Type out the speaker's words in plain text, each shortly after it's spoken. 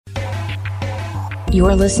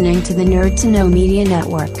You're listening to the Nerd to Know Media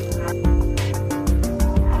Network.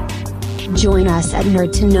 Join us at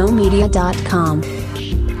nerdtoknowmedia.com.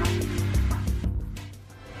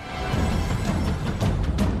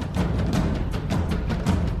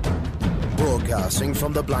 Broadcasting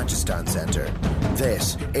from the Blanchistan Center,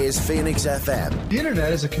 this is Phoenix FM. The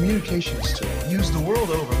internet is a communications tool used the world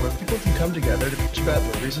over where people can come together to pitch bad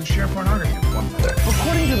movies and share pornography with one another.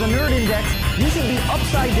 According to the Nerd Index, you should be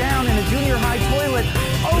upside down in a junior high toilet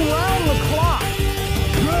around the clock.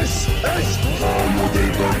 This is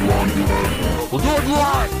We'll do it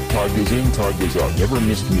live! Tide goes in, tide goes out. Never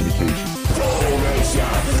miss communication.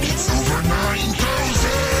 It's over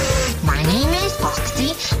 9,000! My name is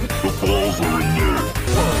Foxy. The balls are in there.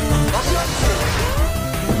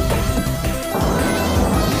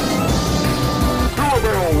 Do a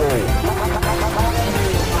barrel roll.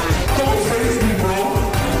 Don't face me, bro.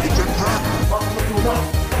 It's a trap.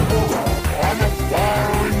 I'm a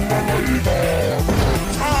firing believer.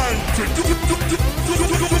 Time to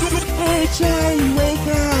Hey, Charlie, wake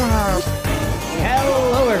up.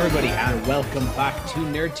 Hello, everybody, and welcome back to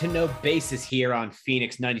Nerd to Know Basis here on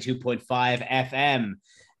Phoenix 92.5 FM.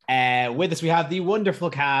 With us, we have the wonderful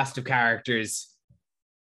cast of characters.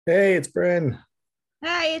 Hey, it's Bryn.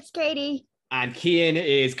 Hi, it's Katie. And Cian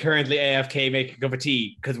is currently AFK making a cup of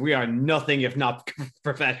tea because we are nothing if not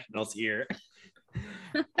professionals here.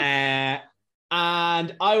 And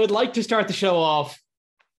I would like to start the show off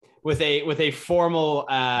with a formal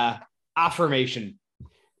affirmation.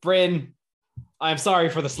 Bryn, I'm sorry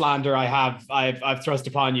for the slander I've thrust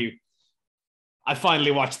upon you. I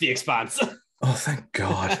finally watched The Expanse. Oh, thank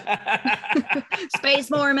God.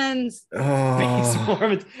 Space Mormons. Oh. Space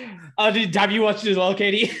Mormons. Have you watched it as well,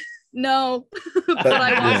 Katie? No, but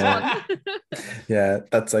I watched one. Yeah,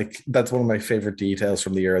 that's one of my favorite details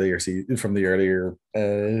from the earlier from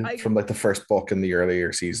the first book in the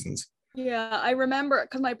earlier seasons. Yeah, I remember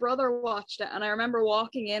because my brother watched it, and I remember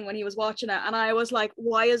walking in when he was watching it, and I was like,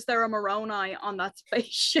 "Why is there a Moroni on that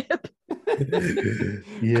spaceship?"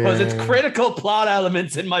 Because it's critical plot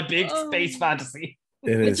elements in my big space fantasy.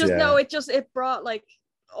 It brought like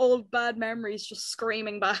old bad memories just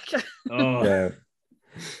screaming back. Oh. Yeah.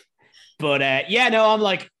 But I'm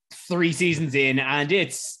like 3 seasons in, and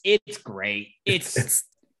it's great. It's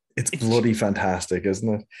bloody fantastic,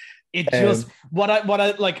 isn't it? It just what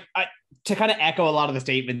I like to kind of echo a lot of the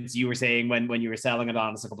statements you were saying when you were selling it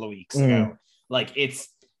on us a couple of weeks ago. Like it's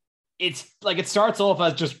like it starts off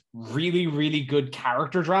as just really, really good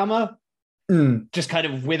character drama, just kind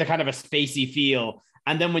of with a kind of a spacey feel.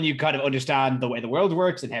 And then when you kind of understand the way the world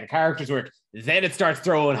works and how the characters work, then it starts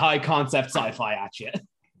throwing high concept sci-fi at you.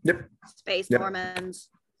 Yep. Space Mormons.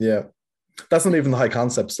 Yeah. That's not even the high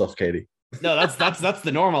concept stuff, Katie. No, that's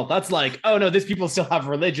the normal. That's like, oh no, these people still have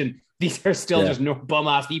religion. These are still just bum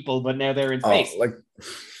ass people, but now they're in space.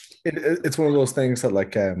 It's one of those things that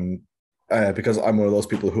because I'm one of those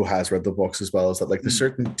people who has read the books as well, is that there's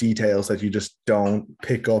certain details that you just don't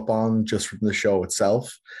pick up on just from the show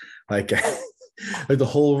itself. Like the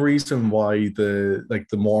whole reason why the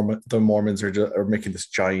Mormons are making this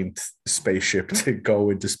giant spaceship to go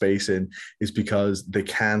into space in is because they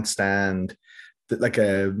can't stand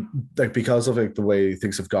because of the way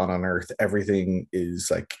things have gone on Earth. Everything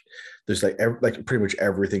is there's pretty much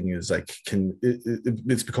everything is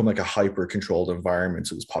it's become like a hyper controlled environment.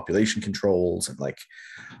 So there's population controls and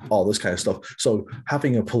all this kind of stuff. So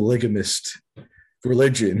having a polygamist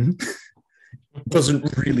religion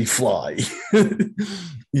doesn't really fly, and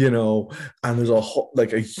there's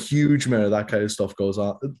a huge amount of that kind of stuff goes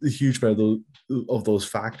on. A huge amount of those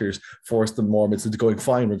factors force the Mormons into going,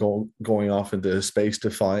 fine, we're going off into space to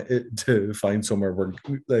find somewhere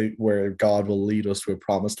where God will lead us to a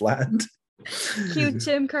promised land. Cute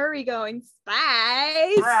Tim Curry going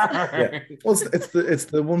space. Yeah, well, it's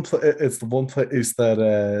the one place that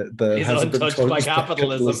is hasn't been untouched by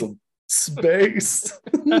capitalism. Space.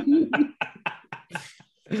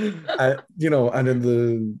 And in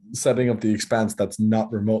the setting of The Expanse, that's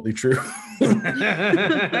not remotely true.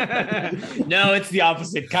 No, it's the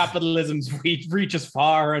opposite. Capitalism reaches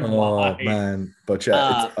far and wide. Oh man, but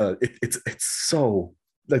yeah, it's so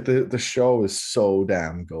the show is so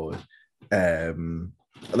damn good.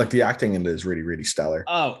 The acting in it is really, really stellar.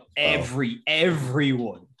 Oh,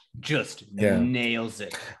 everyone just nails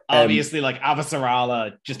it. Obviously,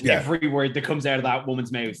 Avasarala, just every word that comes out of that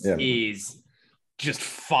woman's mouth is just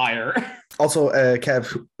fire. Also,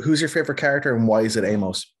 Kev, who's your favorite character and why is it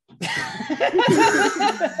Amos?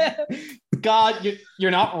 God,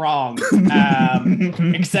 you're not wrong.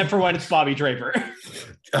 Except for when it's Bobby Draper.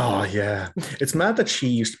 Oh yeah, it's mad that she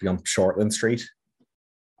used to be on Shortland Street.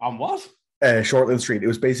 On what? Shortland Street. It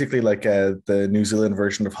was basically like the New Zealand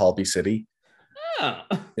version of Holby City. Oh.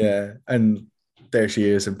 Yeah, and there she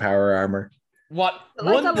is in power armor. What?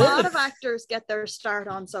 Like a lot of actors get their start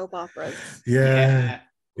on soap operas. Yeah.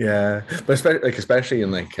 But especially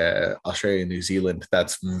in like Australia and New Zealand,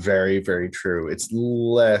 that's very, very true. It's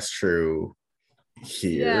less true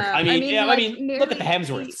here. Yeah. I mean, look at the nearly-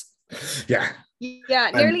 Hemsworths. Yeah. Yeah,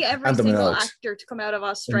 nearly every and the single Minogues. actor to come out of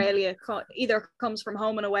Australia either comes from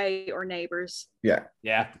Home and Away or Neighbours. Yeah.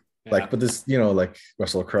 Yeah. Like, but this, like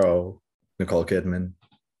Russell Crowe, Nicole Kidman,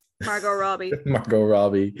 Margot Robbie. Margot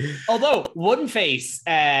Robbie. Although One Face,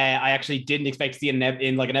 I actually didn't expect to see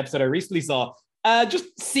in like an episode I recently saw. Just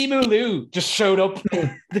Simu Liu just showed up.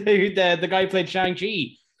 the guy who played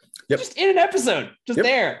Shang-Chi. Yep. Just in an episode, just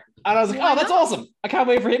there. And I was like, Why oh, that's not? awesome. I can't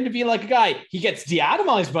wait for him to be like a guy. He gets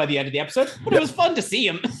de-atomized by the end of the episode, but it was fun to see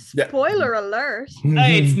him. Spoiler alert.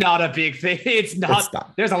 It's not a big thing. It's not. It's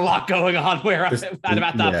not. There's a lot going on where I'm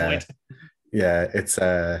at that point. Yeah, it's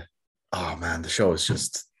oh man, the show is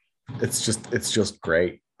just it's just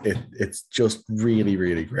great. It's just really,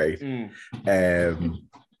 really great.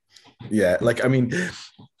 Yeah, like I mean,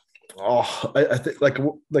 I think like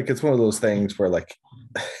it's one of those things where like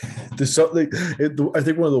there's so like I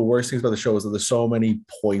think one of the worst things about the show is that there's so many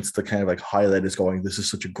points to kind of like highlight as going, this is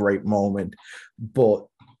such a great moment, but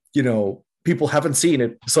people haven't seen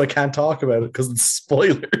it, so I can't talk about it because it's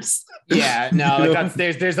spoilers. Yeah, no, like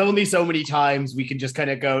there's only so many times we can just kind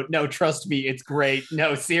of go, no, trust me, it's great.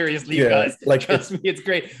 No, seriously, you guys, like trust me, it's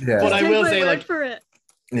great. Yeah. But I Take will my say, word like, for it.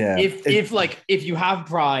 Yeah, if you have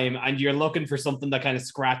Prime and you're looking for something that kind of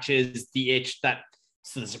scratches the itch that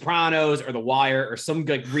The Sopranos or The Wire or some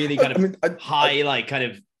like really kind of high like kind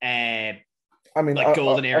of like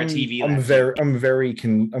golden era TV. I'm very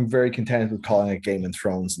content with calling it Game of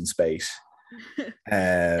Thrones in space.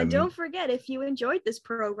 And don't forget, if you enjoyed this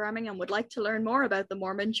programming and would like to learn more about the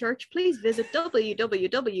Mormon Church, please visit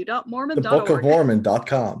www.mormon.org.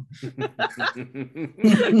 thebookofmormon.com.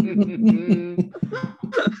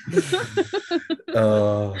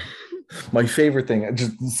 My favorite thing,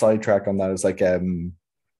 just sidetrack on that, is like one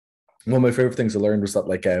of my favorite things I learned was that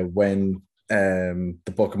like when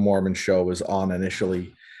the Book of Mormon show was on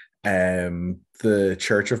initially, the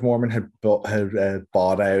Church of Mormon had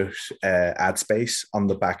bought out ad space on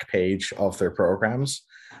the back page of their programs,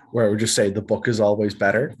 where it would just say the book is always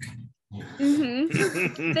better.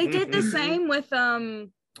 Mm-hmm. They did the same with the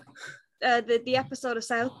episode of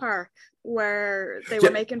South Park where they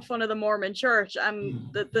were making fun of the Mormon Church, and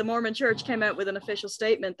the Mormon Church came out with an official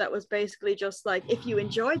statement that was basically just like, if you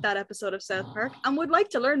enjoyed that episode of South Park and would like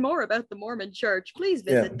to learn more about the Mormon Church, please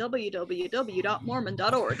visit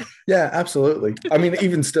www.mormon.org. Yeah, absolutely. I mean,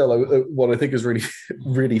 even still, what I think is really,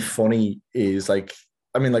 really funny is like,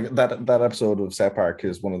 I mean, like that episode of South Park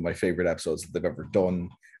is one of my favorite episodes that they've ever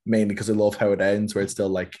done, mainly because I love how it ends, where it's still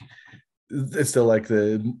like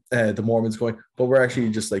the Mormons going, but we're actually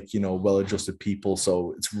just like, well-adjusted people,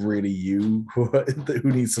 so it's really you who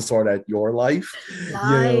needs to sort out your life.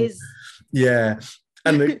 Lies. Yeah,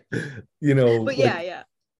 and but like, yeah,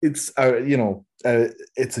 it's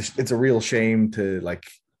it's a real shame to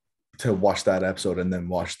watch that episode and then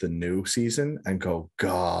watch the new season and go,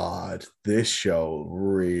 God, this show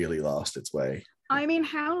really lost its way. I mean,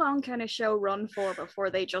 how long can a show run for before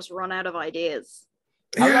they just run out of ideas?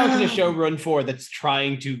 How long can a show run for that's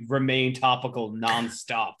trying to remain topical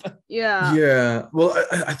nonstop? Yeah. Well,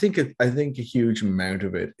 I think a huge amount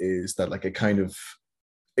of it is that like I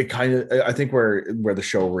think where the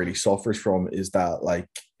show really suffers from is that, like,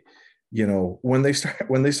 when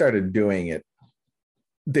they started doing it,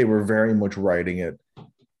 they were very much writing it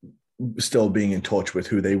still being in touch with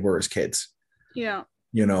who they were as kids. Yeah.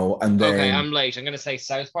 And then okay, I'm late. I'm going to say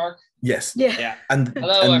South Park. Yes. Yeah. And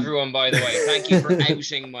hello, everyone, by the way. Thank you for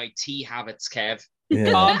outing my tea habits, Kev.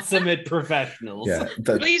 Yeah. Consummate professionals. Yeah.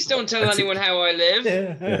 Please don't tell anyone how I live.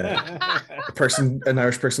 Yeah. An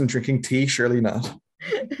Irish person drinking tea? Surely not.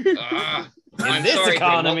 I'm this sorry,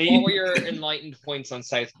 economy. What were your enlightened points on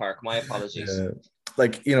South Park? My apologies.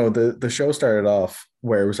 Like, the show started off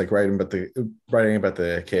where it was like writing about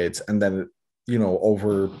the kids, and then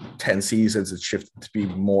over 10 seasons, it shifted to be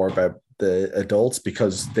more about the adults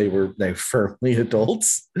because they were now firmly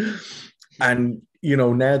adults. And,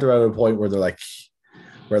 now they're at a point where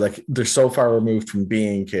they're so far removed from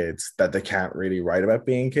being kids that they can't really write about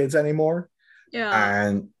being kids anymore. Yeah.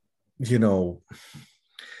 And,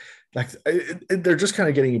 like they're just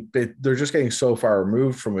kind of they're just getting so far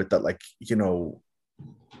removed from it that, like,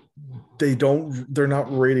 they're not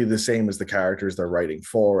really the same as the characters they're writing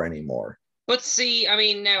for anymore. But see, I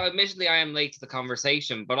mean, now, admittedly, I am late to the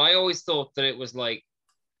conversation, but I always thought that it was like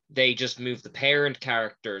they just moved the parent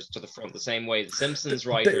characters to the front the same way the Simpsons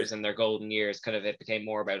writers in their golden years kind of it became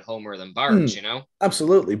more about Homer than Bart, you know?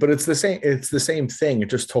 Absolutely. But it's the same thing. It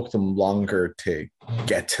just took them longer to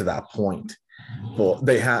get to that point. But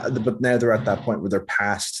now they're at that point where they're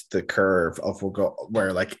past the curve of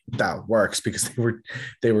where like that works, because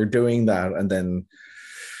they were doing that, and then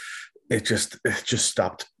it just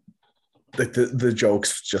stopped. Like the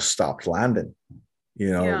jokes just stopped landing,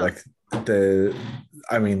 you know, like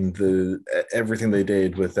everything they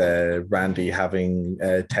did with Randy having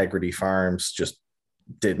Integrity Farms just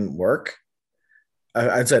didn't work.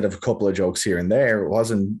 Outside of a couple of jokes here and there, it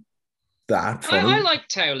wasn't that funny. I like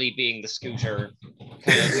Towley being the scooter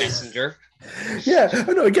kind of messenger. Yeah,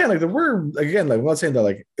 I know. Again, like I'm not saying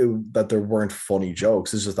that that there weren't funny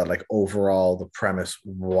jokes. It's just that like overall the premise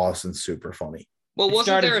wasn't super funny. Well,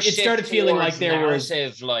 wasn't there a shift? It started feeling like there were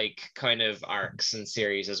like kind of arcs and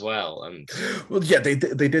series as well. And well, yeah, they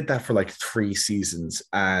did that for like 3 seasons,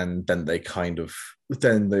 and then they kind of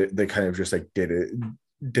just like did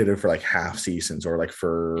it for like half seasons, or like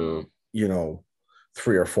for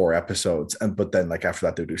 3 or 4 episodes, but then like after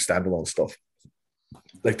that they do standalone stuff.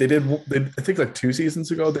 Like I think like 2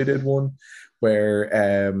 seasons ago they did one where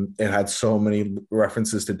it had so many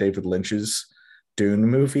references to David Lynch's Dune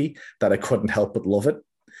movie that I couldn't help but love it,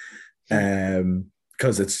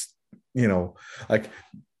 because it's like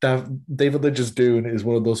that David Lynch's Dune is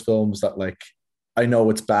one of those films that like I know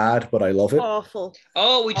it's bad, but I love it. Awful.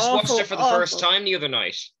 Oh, we just watched it for the first time the other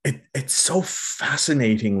night. It's so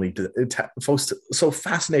fascinatingly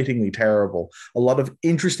terrible. A lot of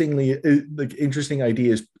interesting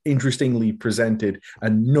ideas, interestingly presented,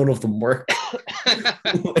 and none of them work.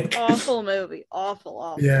 Awful movie.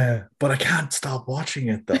 Awful. Yeah, but I can't stop watching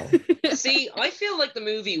it though. See, I feel like the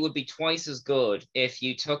movie would be twice as good if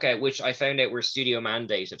you took out, which I found out were studio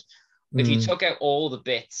mandated, if you took out all the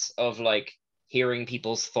bits of like hearing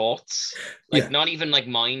people's thoughts, like not even like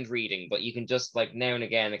mind reading, but you can just like now and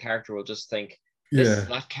again a character will just think, this is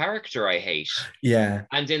that character I hate. Yeah.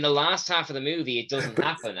 And in the last half of the movie it doesn't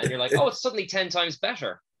happen, and you're like, oh, it's suddenly 10 times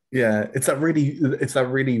better. Yeah, it's that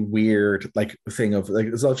really weird like thing of like,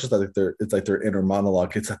 it's not just that it's like their inner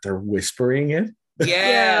monologue, it's that they're whispering it.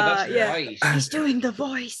 Yeah, that's right. He's doing the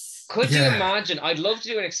voice. Could you imagine? I'd love to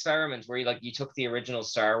do an experiment where you took the original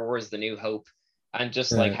Star Wars, The New Hope, and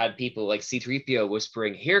just like had people like C-3PO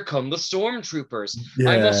whispering, "Here come the stormtroopers.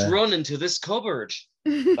 I must run into this cupboard."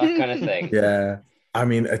 That kind of thing. Yeah. I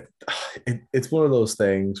mean, it's one of those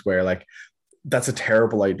things where like that's a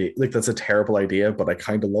terrible idea. Like that's a terrible idea, but I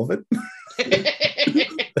kind of love it.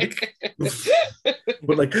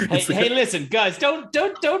 But like, hey, listen, guys, don't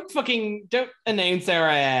announce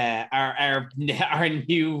our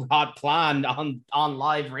new hot plan on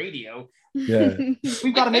live radio. Yeah,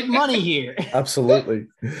 we've got to make money here. Absolutely.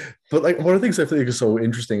 But like one of the things I think is so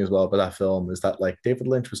interesting as well about that film is that like David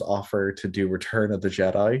Lynch was offered to do Return of the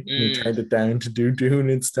Jedi and he turned it down to do Dune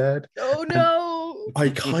instead. Oh no. I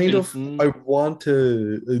want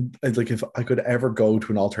to like, if I could ever go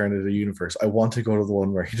to an alternative universe, I want to go to the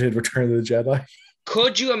one where he did Return of the Jedi.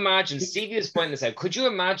 Could you imagine, Stevie is pointing this out, could you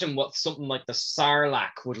imagine what something like the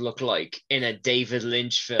Sarlacc would look like in a David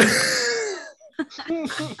Lynch film?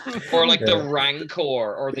 Or like the Rancor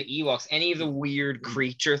or the Ewoks, any of the weird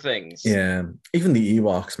creature things. Yeah, even the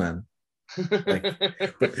Ewoks, man.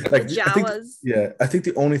 Like Jawas. I think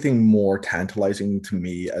the only thing more tantalizing to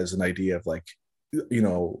me as an idea of like, I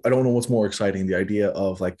don't know what's more exciting, the idea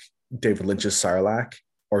of like David Lynch's Sarlacc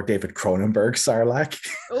or David Cronenberg's Sarlacc.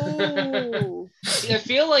 Oh. I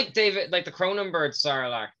feel like the Cronenberg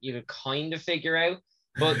Sarlacc you could kind of figure out,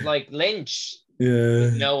 but like Lynch,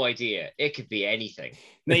 no idea. It could be anything.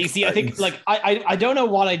 Now you see, I think like I don't know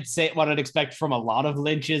what I'd expect from a lot of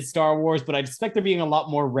Lynch's Star Wars, but I'd expect there being a lot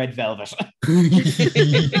more Red Velvet.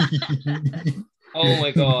 Oh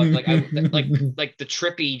my god! Like the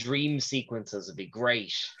trippy dream sequences would be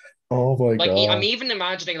great. Oh my god! I'm even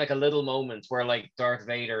imagining like a little moment where like Darth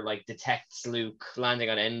Vader like detects Luke landing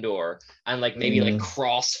on Endor, and like maybe like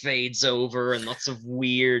cross fades over, and lots of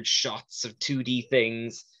weird shots of 2D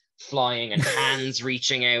things flying and hands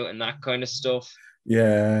reaching out and that kind of stuff.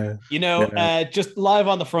 Yeah. Just live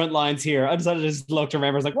on the front lines here, I decided to just look to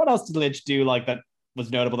remember. It's like, what else did Lynch do like that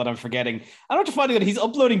was notable that I'm forgetting? I'm not finding that he's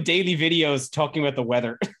uploading daily videos talking about the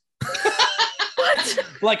weather. What?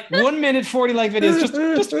 Like 1 minute 40 like videos,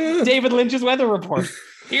 just David Lynch's weather report.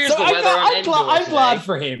 Here's the weather on Endor. I'm glad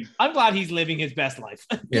for him. I'm glad he's living his best life.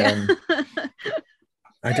 Yeah.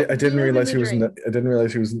 I didn't realize he was. dream. I didn't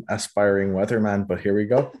realize he was an aspiring weatherman, but here we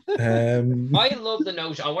go. I love the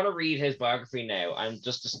notion. I want to read his biography now and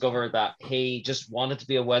just discover that he just wanted to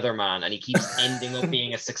be a weatherman and he keeps ending up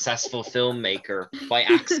being a successful filmmaker by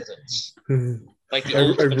accident. Like the I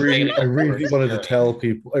ultimate failing really of wanted to career. tell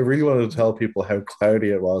people. I really wanted to tell people how cloudy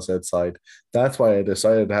it was outside. That's why I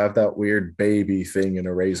decided to have that weird baby thing in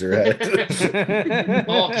a razor head.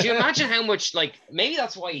 Oh, could you imagine how much, like, maybe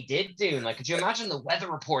that's why he did Dune. Like, could you imagine the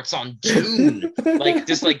weather reports on Dune? Like,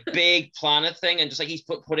 this, like, big planet thing, and just, like, he's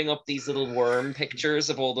putting up these little worm pictures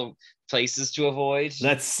of all the places to avoid.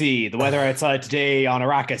 Let's see. The weather outside today on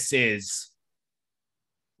Arrakis is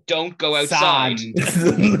Don't go outside. sand.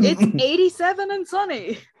 It's 87 and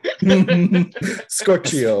sunny.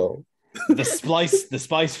 Scorchio. The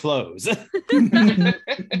spice flows.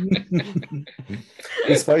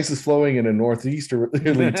 The spice is flowing in a northeasterly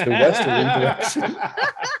to westerly direction.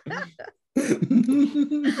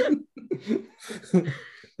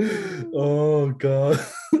 Oh god.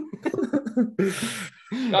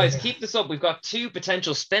 Guys, keep this up. We've got 2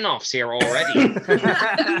 potential spin-offs here already.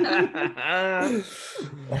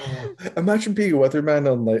 Imagine being a weatherman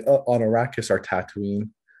on Arrakis or Tatooine.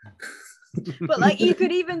 But like you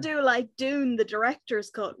could even do like Dune, the director's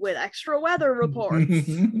cut with extra weather reports.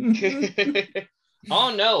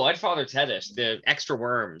 Oh no, I'd Father Ted it. The extra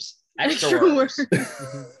worms. Extra worms.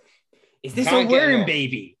 Is this Can't a get worm enough.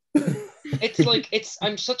 baby? It's like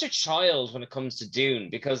I'm such a child when it comes to Dune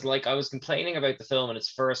because like I was complaining about the film in its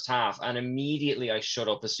first half and immediately I shut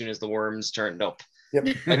up as soon as the worms turned up. Yep.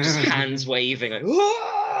 Like just hands waving, like,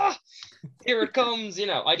 "Ah! Here it comes," you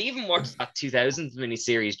know. I'd even watched that 2000s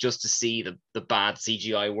miniseries just to see the bad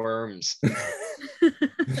CGI worms.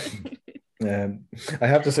 I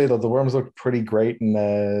have to say though, the worms look pretty great in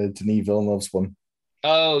Denis Villeneuve's one.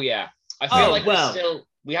 Oh yeah. I feel Oh, like well.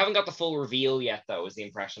 we haven't got the full reveal yet though, is the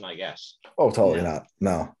impression I get. Oh, totally not.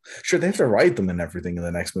 No, sure they have to ride them and everything in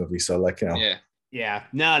the next movie. So like, you know, Yeah. Yeah,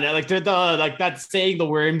 no, like like that's saying the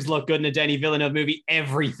worms look good in a Denis Villeneuve movie.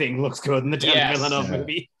 Everything looks good in the Denis Yes. Villeneuve Yeah.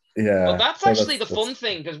 movie. yeah. Well, that's So actually the fun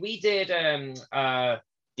thing because we did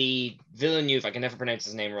the Villeneuve, I can never pronounce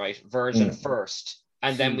his name right, version first,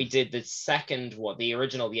 and then we did the second one, the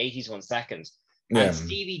original, the 80s one second. Yeah. And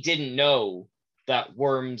Stevie didn't know that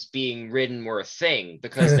worms being ridden were a thing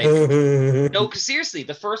because they no, because seriously,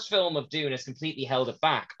 the first film of Dune has completely held it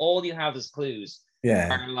back. All you have as clues Yeah.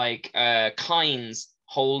 are like Kynes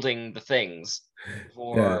holding the things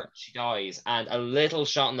before she dies, and a little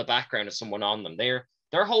shot in the background of someone on them. They're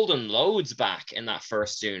holding loads back in that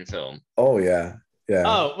first Dune film. Oh yeah. Yeah.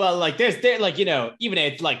 Oh well, like there's like you know even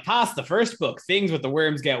it's like past the first book, things with the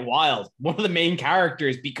worms get wild. One of the main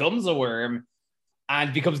characters becomes a worm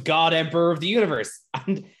and becomes God Emperor of the universe.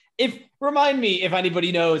 And remind me if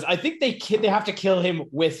anybody knows, I think they have to kill him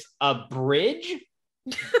with a bridge.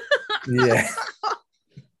 Yeah.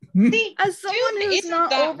 As someone Dune who's isn't not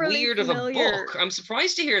that overly weird of familiar. a book. I'm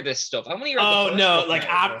surprised to hear this stuff. How many are Oh the first no, book like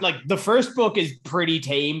now? like the first book is pretty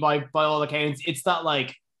tame by all accounts. It's that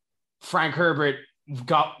like Frank Herbert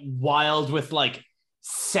got wild with like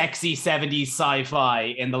sexy 70s sci-fi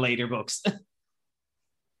in the later books.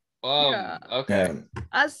 Oh, Yeah. okay.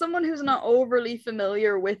 As someone who's not overly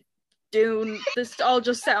familiar with Dune, this all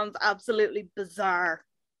just sounds absolutely bizarre.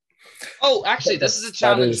 Oh, actually, this is a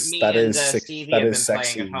challenge me and Stevie have been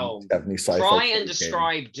playing at home. 70 sci-fi Try and game.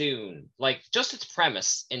 describe Dune, like just its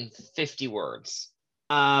premise in 50 words.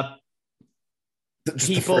 Just the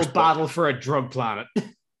People first book. battle for a drug planet.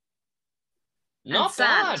 Not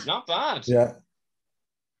sand. bad, not bad. Yeah.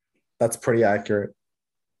 That's pretty accurate.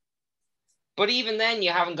 But even then,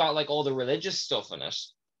 you haven't got like all the religious stuff in it,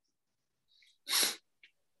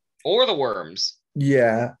 or the worms.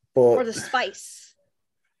 Yeah, Or but the spice.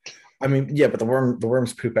 I mean, yeah, but the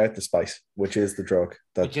worms poop out the spice, which is the drug.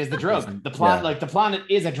 Which is the drug. The planet, like the planet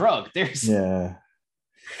is a drug. There's Yeah.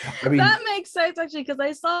 I mean, That makes sense actually, because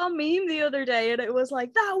I saw a meme the other day and it was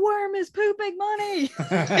like, that worm is pooping money.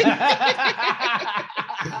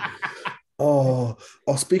 oh,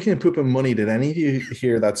 speaking of pooping money, did any of you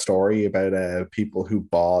hear that story about people who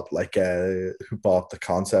bought the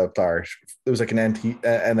concept art? It was like an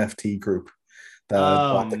NFT group that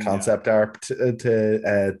bought the concept art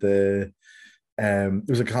there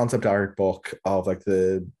was a concept art book of like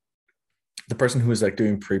the person who was like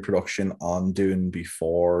doing pre-production on Dune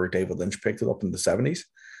before David Lynch picked it up in the 70s.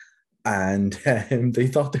 And they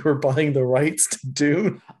thought they were buying the rights to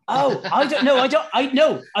Dune. Oh, I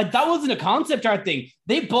know. That wasn't a concept art thing.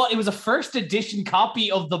 It was a first edition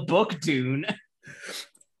copy of the book Dune.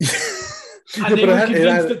 And they were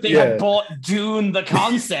convinced that they had bought Dune the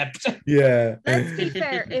concept. Yeah. Let's be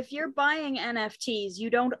fair. If you're buying NFTs, you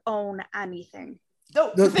don't own anything.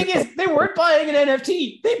 No, the thing is, they weren't buying an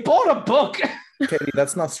NFT. They bought a book. Katie,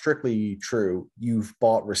 that's not strictly true. You've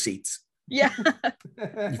bought receipts. Yeah.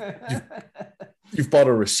 You've bought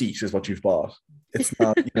a receipt is what you've bought. It's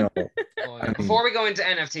not, Before we go into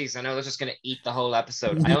NFTs, I know they're just going to eat the whole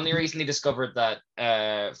episode. I only recently discovered that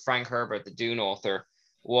Frank Herbert, the Dune author,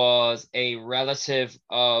 was a relative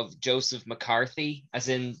of Joseph McCarthy, as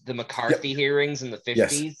in the McCarthy hearings in the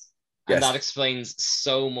 50s. Yes. And that explains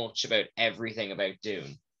so much about everything about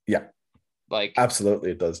Dune. Yeah. Like,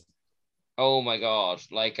 absolutely, it does. Oh my God.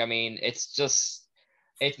 Like, I mean, it's just,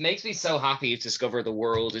 it makes me so happy to discover the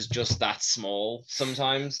world is just that small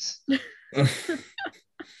sometimes.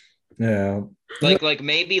 Yeah. Like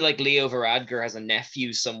maybe like Leo Varadkar has a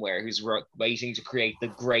nephew somewhere who's waiting to create the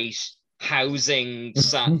great housing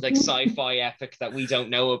like sci-fi epic that we don't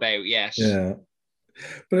know about yet. Yeah.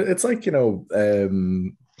 But it's like,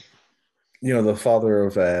 the father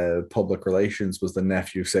of public relations was the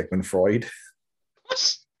nephew of Sigmund Freud.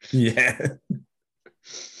 What? Yeah.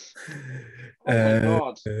 Oh my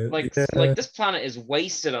God. Like this planet is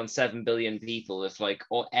wasted on 7 billion people if like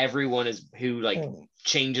everyone is who like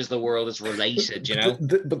changes the world is related,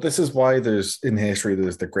 But this is why there's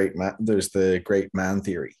the great man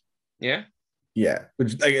theory. Yeah. Yeah.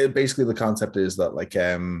 Which basically the concept is that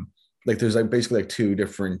there's basically two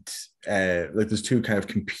different there's two kind of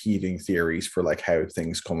competing theories for like how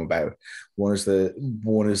things come about. One is the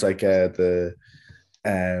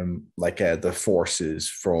forces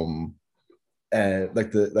from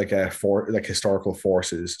historical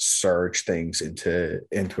forces surge things into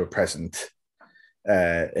a present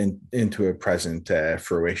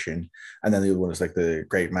fruition, and then the other one is like the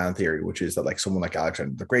great man theory, which is that like someone like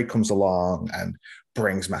Alexander the Great comes along and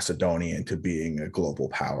brings Macedonia into being a global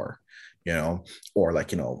power, or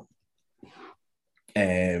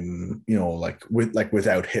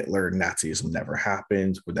without Hitler, Nazism never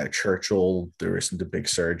happened. Without Churchill, there isn't a big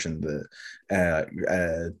surge in the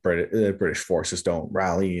British forces don't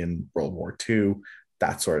rally in World War II,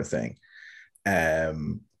 that sort of thing.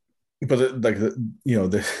 Because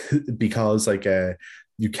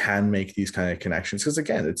you can make these kind of connections, because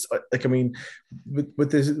again, it's like, I mean,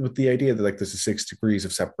 with the idea that like there's a 6 degrees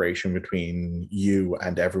of separation between you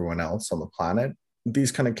and everyone else on the planet,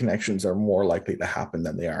 these kind of connections are more likely to happen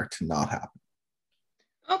than they are to not happen.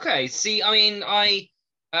 Okay. See, I mean, I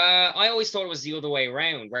always thought it was the other way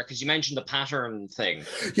around, because you mentioned the pattern thing.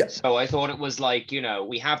 Yeah. So I thought it was like,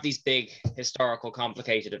 we have these big historical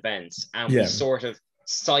complicated events and we sort of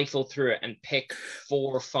siphon through it and pick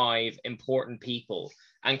 4 or 5 important people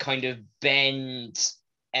and kind of bend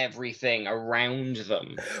everything around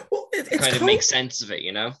them. Well, it's kind of make sense of it,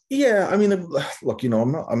 Yeah. I mean, look,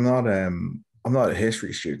 I'm not a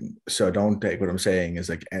history student, so don't take what I'm saying as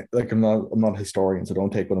like I'm not a historian, so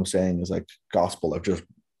don't take what I'm saying as like gospel. I've just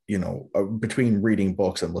between reading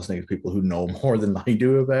books and listening to people who know more than I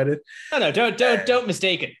do about it. No, don't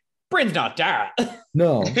mistake it. Bryn's not Dara.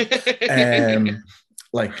 No,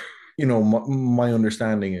 my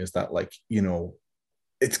understanding is that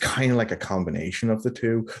it's kind of like a combination of the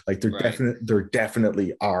two. Like there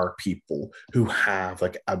definitely are people who have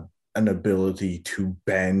like an ability to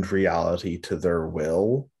bend reality to their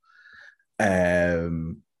will,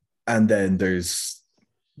 and then there's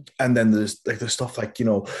like there's stuff like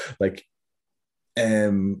there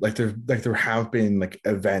have been like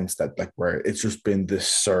events that like where it's just been this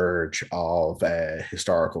surge of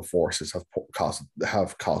historical forces have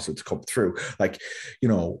caused it to come through.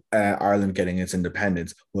 Ireland getting its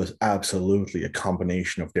independence was absolutely a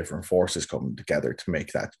combination of different forces coming together to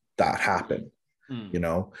make that happen. You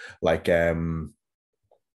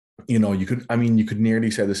could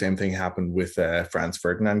nearly say the same thing happened with Franz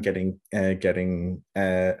Ferdinand getting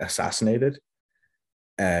assassinated,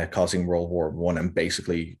 causing World War I and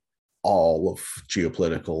basically all of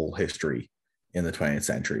geopolitical history in the 20th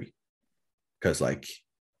century. Because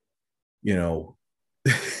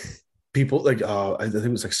people I think it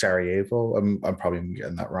was like Sarajevo. I'm probably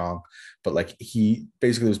getting that wrong, but like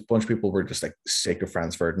there's a bunch of people were just like sick of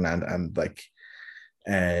Franz Ferdinand and like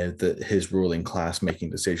his ruling class making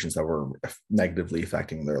decisions that were negatively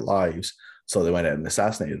affecting their lives, so they went out and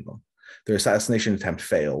assassinated them. Their assassination attempt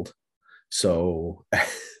failed, so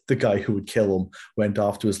the guy who would kill him went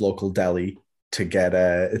off to his local deli to get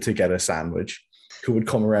a sandwich, who would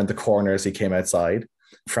come around the corner as he came outside.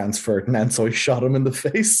 Franz Ferdinand, so he shot him in the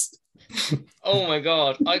face. Oh my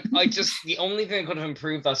god. I just the only thing that could have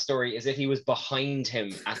improved that story is if he was behind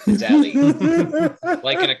him at the deli.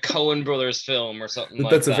 Like in a Coen Brothers film or something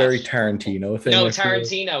like that. That's a very Tarantino thing. No, I feel.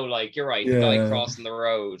 Tarantino, like you're right, the Yeah. guy crossing the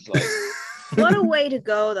road. Like What a way to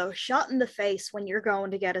go, though. Shot in the face when you're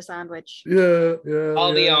going to get a sandwich. Yeah.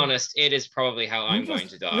 I'll be honest, it is probably how I'm going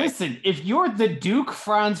to die. Listen, if you're the Duke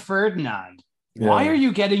Franz Ferdinand, why are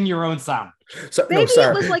you getting your own sandwich? So, Maybe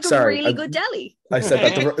sorry, it was like sorry. a really good deli. I said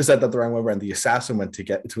that the wrong way around. The assassin went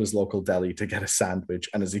to his local deli to get a sandwich,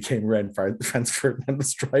 and as he came around, Franz Ferdinand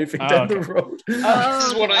was driving down the road. This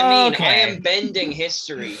is what I mean. Okay. I am bending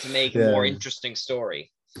history to make a more interesting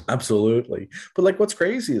story. Absolutely. But like what's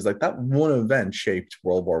crazy is like that one event shaped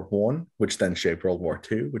World War One, which then shaped World War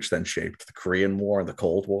Two, which then shaped the Korean War and the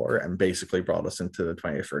Cold War, and basically brought us into the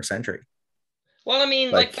 21st century. Well, I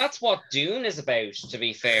mean, Like- that's what Dune is about, to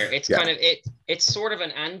be fair. It's Yeah. kind of it's sort of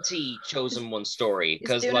an anti-chosen one story. Is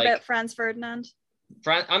Because Dune like about Franz Ferdinand?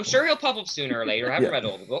 I'm sure he'll pop up sooner or later. I haven't read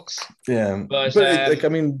all the books. Yeah, But, like I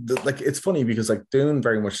mean, like it's funny because like Dune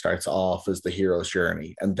very much starts off as the hero's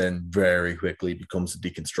journey, and then very quickly becomes a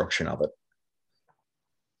deconstruction of it.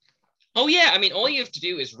 Oh yeah, I mean, all you have to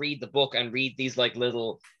do is read the book and read these like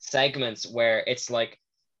little segments where it's like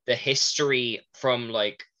the history from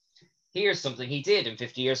like here's something he did in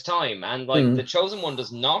 50 years time, and like the chosen one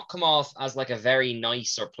does not come off as like a very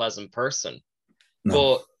nice or pleasant person,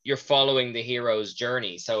 but you're following the hero's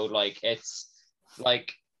journey. So like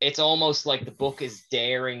it's almost like the book is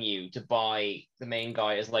daring you to buy the main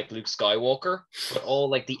guy as like Luke Skywalker, but all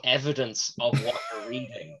like the evidence of what you're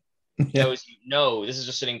reading shows this is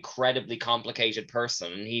just an incredibly complicated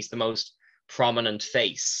person, and he's the most prominent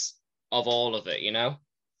face of all of it, you know?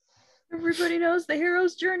 Everybody knows the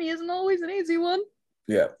hero's journey isn't always an easy one.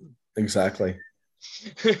 Yeah, exactly.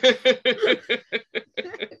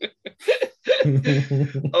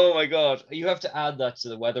 Oh my god, you have to add that to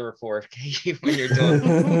the weather report, Katie, when you're done.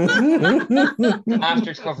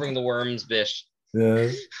 After covering the worms bit. Yeah.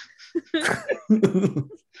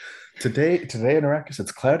 Today in Arrakis,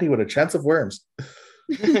 it's cloudy with a chance of worms.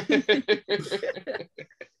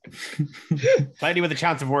 Cloudy with a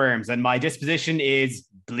chance of worms, and my disposition is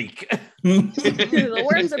bleak. The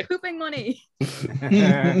worms are pooping money.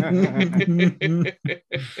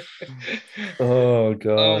 Oh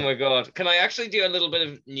god. Oh my god. Can I actually do a little bit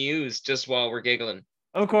of news just while we're giggling?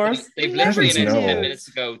 Of course. They've Yes, literally announced no. 10 minutes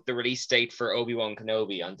ago the release date for Obi-Wan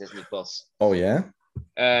Kenobi on Disney Plus. Oh yeah.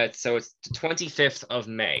 So it's the 25th of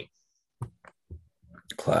May,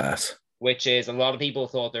 Class. which is a lot of people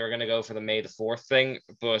thought they were going to go for the May the 4th thing,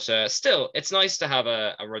 but still, it's nice to have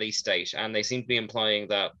a release date, and they seem to be implying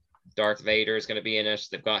that Darth Vader is going to be in it.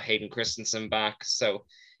 They've got Hayden Christensen back, so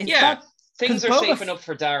things are 'cause Boba shaping up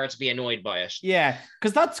for Dara to be annoyed by it. Yeah,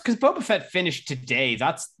 because Boba Fett finished today.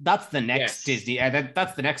 That's the next Yes. Disney.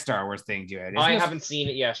 That's the next Star Wars thing, dude. I haven't seen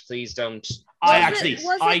it yet. Please don't. I Boba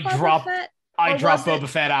Fett, dropped was it- Boba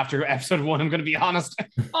Fett after episode 1. I'm going to be honest.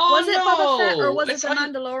 Oh, was it Boba Fett or no! was it It's the like-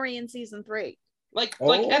 Mandalorian season 3? Like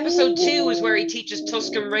episode 2 is where he teaches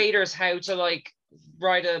Tusken Raiders how to like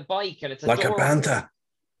ride a bike, and it's Like a adorable. bantha.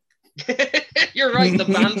 You're right, the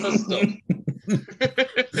bantha stuff.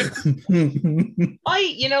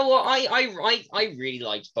 You know what? I really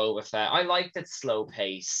liked Boba Fett. I liked its slow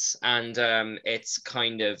pace, and it's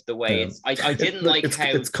kind of the way it's. I didn't like how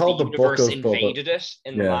it's called the the Book universe of Boba. invaded it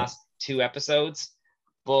in the last 2 episodes.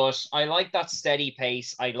 But I like that steady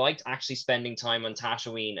pace. I liked actually spending time on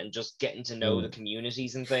Tatooine and just getting to know the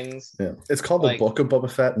communities and things. Yeah, it's called Like- the Book of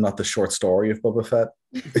Boba Fett, not the short story of Boba Fett.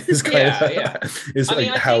 Is kind Yeah, of is I like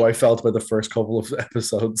mean, I how think- I felt by the first couple of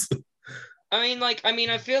episodes. I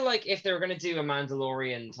feel like if they were going to do a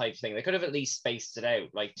Mandalorian type thing, they could have at least spaced it out,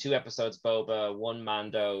 like 2 episodes Boba, 1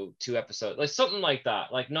 Mando, 2 episodes, like something like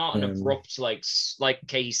that, like not an abrupt, like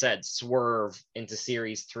Katie said, swerve into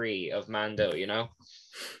series 3 of Mando, you know?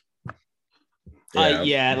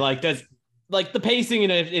 Like there's like the pacing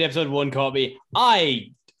in episode 1 caught me.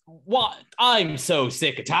 I'm so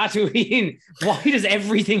sick of Tatooine. Why does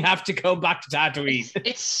everything have to go back to Tatooine?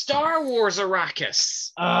 It's Star Wars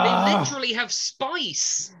Arrakis. They literally have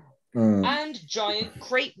spice and giant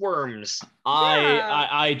crate worms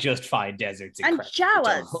I just find deserts And incredible.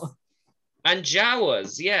 Jawas. and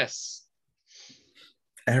Jawas. Yes.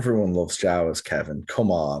 Everyone loves Jawas, Kevin.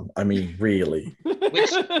 Come on. I mean, really.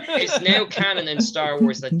 Which is now canon in Star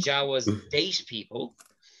Wars that Jawas date people.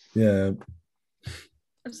 Yeah.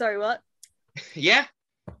 I'm sorry, what? Yeah.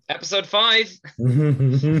 Episode 5.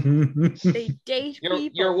 They date people.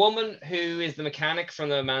 Your woman who is the mechanic from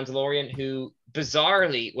the Mandalorian, who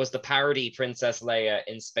bizarrely was the parody Princess Leia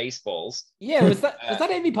in Spaceballs. Yeah, was that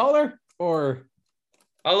Amy Poehler or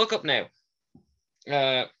I'll look up now.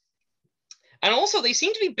 And also, they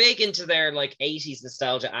seem to be big into their like 80s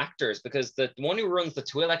nostalgia actors, because the one who runs the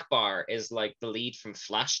Twi'lek bar is like the lead from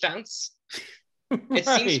Flashdance. It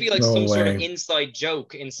seems to be like some sort of inside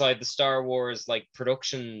joke inside the Star Wars like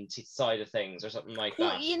production side of things or something like that.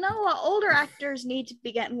 Well, you know what? Older actors need to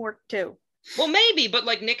be getting work too. Well, maybe, but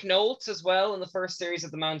like Nick Nolte as well in the first series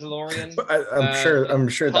of The Mandalorian. I'm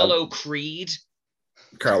sure Apollo Creed.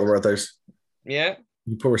 Carl Weathers. Yeah.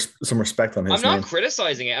 You put some respect on his I'm name. not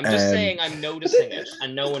criticizing it. I'm just saying I'm noticing it,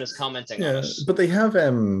 and no one is commenting on it. But they have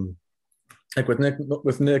like with Nick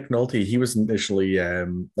Nolte, he was initially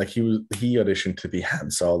like he auditioned to be Han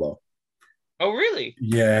Solo. Oh, really?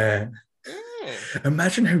 Yeah. Oh.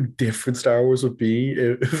 Imagine how different Star Wars would be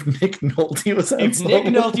if Nick Nolte was Han Solo.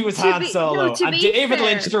 Nick Nolte was Han Solo, and David fair,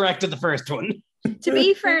 Lynch directed the first one. To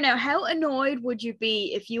be fair now, how annoyed would you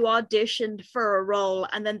be if you auditioned for a role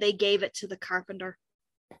and then they gave it to the carpenter?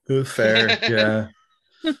 Fair, yeah.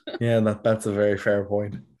 Yeah, that's a very fair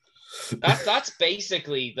point. That's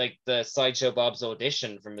basically like the Sideshow Bob's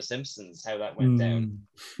audition from The Simpsons, how that went down.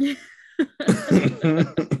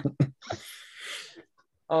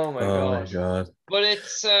 Oh my god. But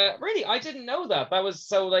it's really, I didn't know that. That was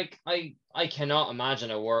so like I cannot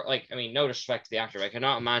imagine a world, like, I mean, no disrespect to the actor, I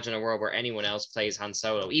cannot imagine a world where anyone else plays Han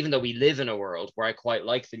Solo, even though we live in a world where I quite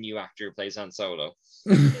like the new actor who plays Han Solo.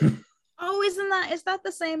 Oh, is that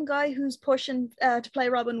the same guy who's pushing to play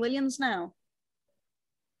Robin Williams now?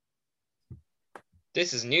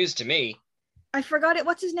 This is news to me. I forgot it.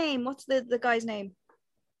 What's his name? What's the guy's name?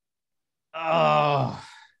 Oh,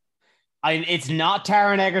 it's not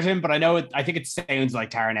Taron Egerton, but I know it. I think it sounds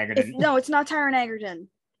like Taron Egerton. No, it's not Taron Egerton.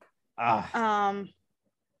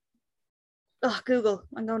 Google.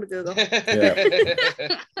 I'm going to Google.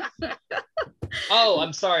 Oh,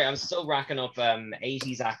 I'm sorry. I'm still racking up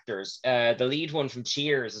 80s actors. The lead one from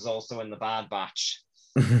Cheers is also in The Bad Batch.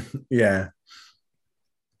 Yeah.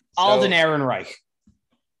 Alden Ehrenreich.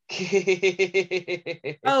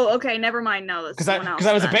 Oh, okay. Never mind. No, that's someone else. Because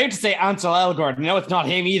I was about to say Ansel Elgort. No, it's not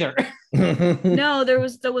him either. No, there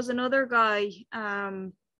was another guy.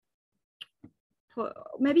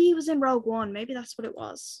 Maybe he was in Rogue One. Maybe that's what it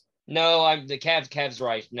was. No, Kev's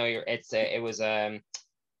right. No, it was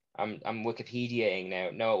I'm Wikipediaing now.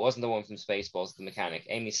 No, it wasn't the one from Spaceballs, the mechanic.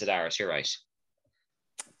 Amy Sedaris, you're right.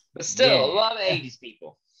 But still, a lot of 80s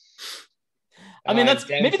people. I mean,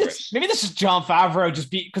 maybe this is Jon Favreau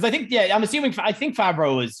because I think I think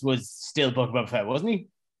Favreau was still Book of Boba Fett, wasn't he?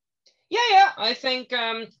 Yeah. I think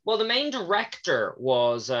the main director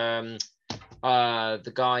was the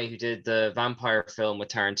guy who did the vampire film with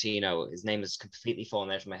Tarantino. His name is completely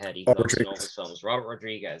fallen out of my head. Even though it's all his films. Robert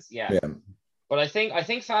Rodriguez. Yeah. But I think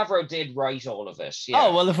Favreau did write all of it. Yeah.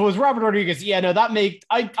 Oh well, if it was Robert Rodriguez,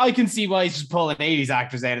 I can see why he's just pulling 80s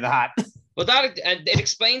actors out of the hat. Well, it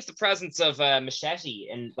explains the presence of Machete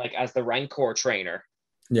in as the Rancor trainer.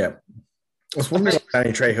 Yeah, I was wondering if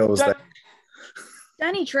Danny Trejo was there.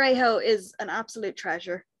 Danny Trejo is an absolute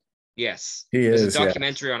treasure. Yes, he is. There's a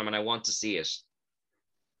documentary on him, and I want to see it.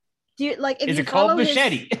 Do you like? Is it called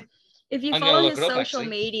Machete? If you follow his social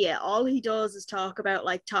media, all he does is talk about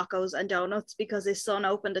tacos and donuts because his son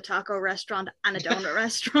opened a taco restaurant and a donut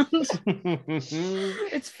restaurant.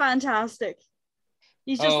 It's fantastic.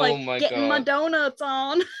 He's just getting my donuts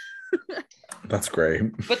on. That's great.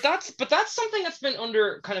 But that's something that's been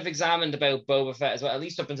under kind of examined about Boba Fett as well, at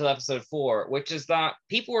least up until episode 4, which is that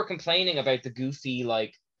people were complaining about the goofy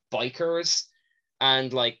bikers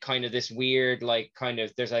and kind of this weird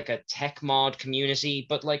there's a tech mod community,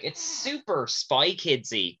 but it's super Spy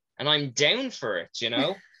Kidsy, and I'm down for it, you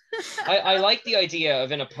know. I like the idea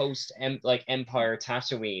of in a post Empire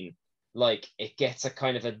Tatooine, it gets a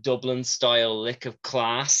kind of a Dublin style lick of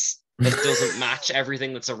class that doesn't match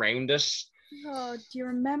everything that's around it. Oh, do you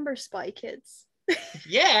remember Spy Kids?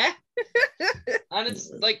 Yeah. And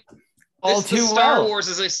it's all too Star Wars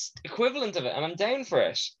is an equivalent of it, and I'm down for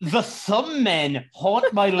it. The Thumb Men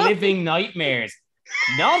haunt my living nightmares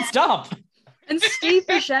non-stop. And Steve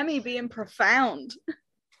Buscemi being profound.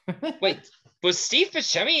 Wait, was Steve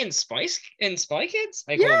Buscemi in Spy Kids?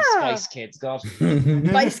 I call him Spice Kids, God.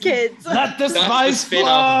 Spice Kids. Let the spice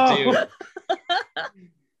flow.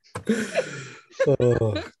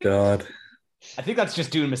 Oh, God. I think that's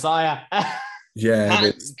just doing Messiah.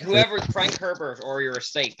 Yeah. Whoever, Frank Herbert or your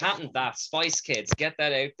estate, patent that. Spice Kids, get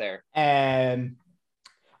that out there.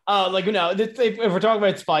 If we're talking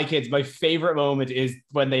about Spy Kids, my favorite moment is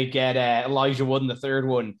when they get Elijah Wood in the third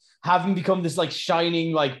one, having become this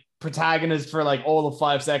shining protagonist for all of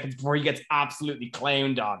 5 seconds before he gets absolutely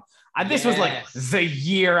clowned on. And this was the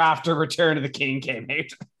year after Return of the King came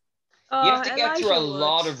out. Oh, You have to get through a Elijah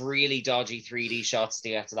lot Wood. of really dodgy 3D shots to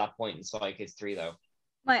get to that point in Spy Kids 3, though.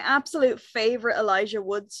 My absolute favorite Elijah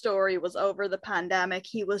Wood story was over the pandemic.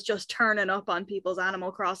 He was just turning up on people's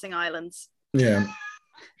Animal Crossing islands. Yeah.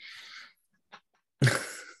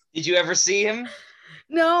 Did you ever see him?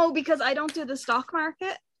 No, because I don't do the stock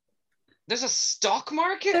market. There's a stock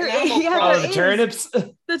market There in Animal is, yeah, Oh, Crossing? the is. turnips.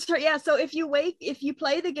 Yeah, so if you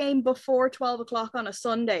play the game before 12 o'clock on a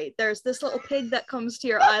Sunday, there's this little pig that comes to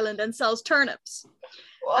your island and sells turnips.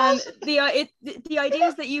 And the idea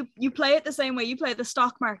is that you play it the same way you play the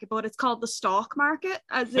stock market, but it's called the stock market,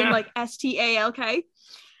 as in like STALK.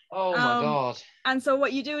 Oh my god. And so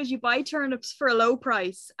what you do is you buy turnips for a low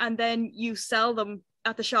price and then you sell them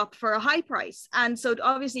at the shop for a high price. And so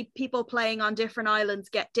obviously people playing on different islands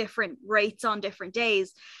get different rates on different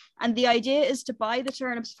days. And the idea is to buy the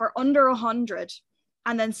turnips for under 100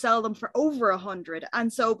 and then sell them for over 100.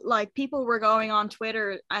 And so like people were going on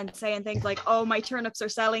Twitter and saying things like, oh, my turnips are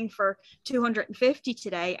selling for 250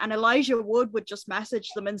 today. And Elijah Wood would just message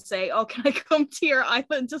them and say, oh, can I come to your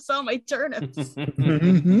island to sell my turnips?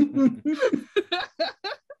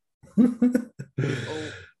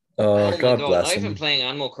 Oh, my God god, bless I've been him. playing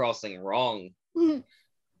Animal Crossing wrong.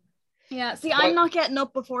 Yeah, see, I'm not getting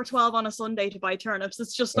up before 12 on a Sunday to buy turnips.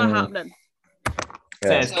 It's just not happening.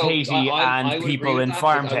 Yeah. Says So, Katie I and would people agree with in that,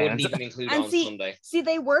 farm but I wouldn't towns. even include And on see, Sunday.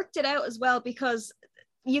 they worked it out as well because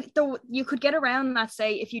you could get around that,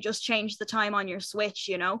 say, if you just change the time on your Switch,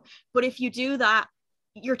 you know. But if you do that,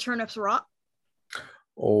 your turnips rot.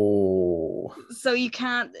 Oh, So you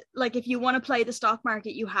can't, like, if you want to play the stock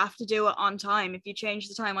market, you have to do it on time. If you change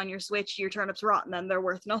the time on your Switch, your turnips rot and then they're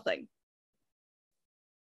worth nothing.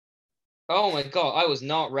 Oh my god, I was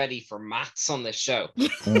not ready for maths on this show.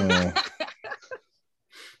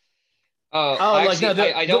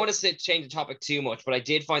 Actually, I don't want to change the topic too much, but I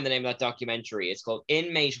did find the name of that documentary. It's called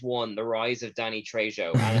Inmate 1, The Rise of Danny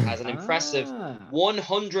Trejo, and it has an impressive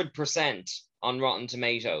 100% on Rotten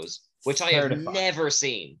Tomatoes, which I have Certified. never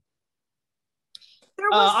seen.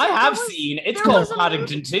 I have seen. It's called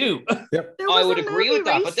Paddington 2. I would agree with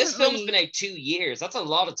that, but this film's been out 2 years. That's a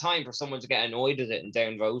lot of time for someone to get annoyed at it and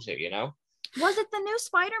downvote it, you know? Was it the new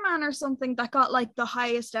Spider-Man or something that got like the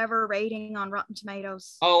highest ever rating on Rotten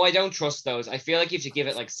Tomatoes? Oh, I don't trust those. I feel like you should give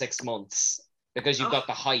it like 6 months because you've got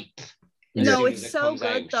the hype. No, as it's soon as it so comes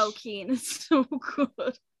good out. though, Keen. It's so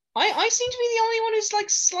good. I seem to be the only one who's like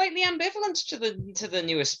slightly ambivalent to the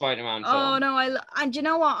newest Spider-Man film. Oh no, and you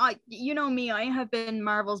know what? You know me, I have been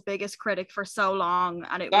Marvel's biggest critic for so long,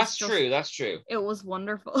 and That's true. It was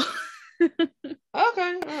wonderful. Okay, all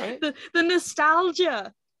right. The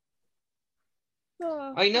nostalgia.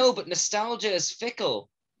 Oh. I know, but nostalgia is fickle.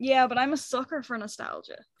 Yeah, but I'm a sucker for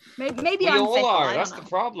nostalgia. Maybe We I'm all fickle, are. I don't That's know. the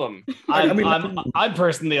problem. I'm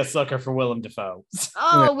personally a sucker for Willem Dafoe.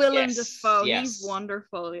 Oh, Willem Yes, Dafoe, yes. he's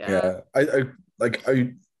wonderful. Yeah. I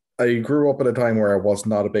grew up at a time where I was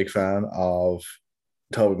not a big fan of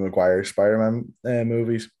Tobey Maguire's Spider-Man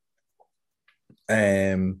movies,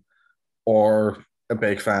 or a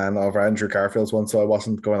big fan of Andrew Garfield's one, so I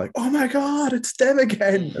wasn't going like, oh my god, it's them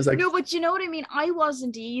again. I was like, No, but you know what I mean? I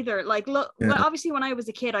wasn't either. Like, look, Yeah. well, obviously when I was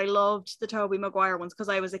a kid, I loved the Tobey Maguire ones because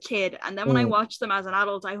I was a kid. And then when I watched them as an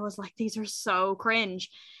adult, I was like, these are so cringe.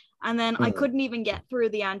 And then I couldn't even get through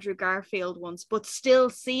the Andrew Garfield ones, but still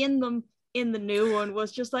seeing them in the new one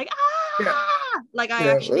was just like, like I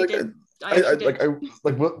actually did. I like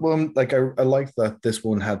that this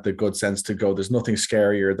one had the good sense to go, there's nothing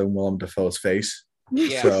scarier than Willem Dafoe's face.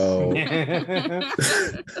 Yeah. So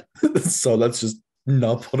so let's just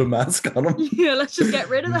not put a mask on him. Yeah, let's just get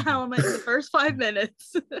rid of the helmet in the first 5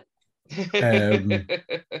 minutes. You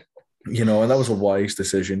know, and that was a wise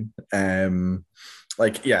decision. I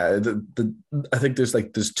think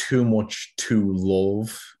there's too much to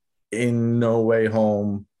love in No Way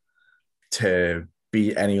Home to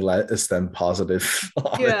be any less than positive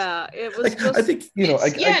on it. Yeah, it was just. I think, you know,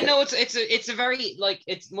 it's a very, like,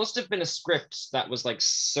 it must have been a script that was like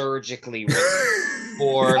surgically written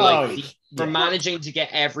for for managing to get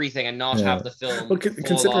everything and not have the film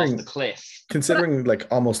fall off the cliff. Considering like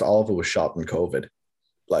almost all of it was shot in COVID.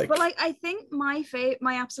 But like, I think my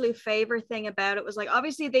absolute favorite thing about it was like,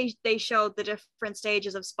 obviously they showed the different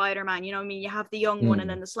stages of Spider-Man. You know what I mean? You have the young one and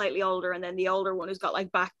then the slightly older and then the older one who's got like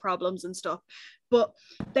back problems and stuff. But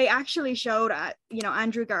they actually showed,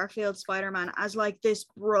 Andrew Garfield's Spider-Man as like this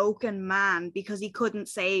broken man because he couldn't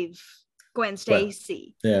save Gwen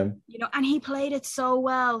Stacy. Yeah. You know, and he played it so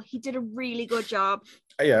well. He did a really good job.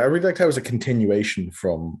 Yeah, I really liked how it was a continuation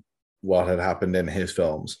from what had happened in his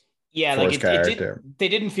films. Yeah, like they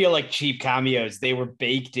didn't feel like cheap cameos. They were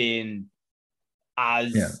baked in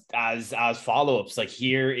as follow-ups. Like,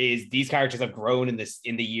 here is these characters have grown in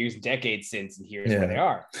the years and decades since, and here's where they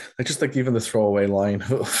are. Like, just like even the throwaway line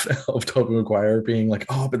of Tobey Maguire being like,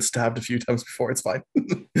 "Oh, I've been stabbed a few times before, it's fine."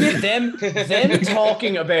 them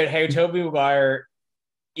talking about how Tobey Maguire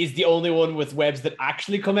is the only one with webs that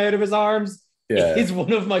actually come out of his arms is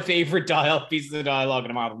one of my favorite pieces of dialogue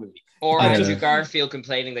in a Marvel movie. Or Andrew Garfield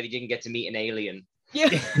complaining that he didn't get to meet an alien. Yeah.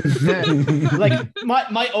 Like,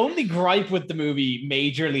 my only gripe with the movie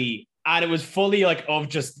majorly, and it was fully like of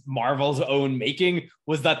just Marvel's own making,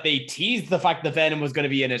 was that they teased the fact that Venom was going to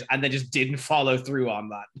be in it and then just didn't follow through on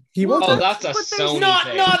that. That's a Sony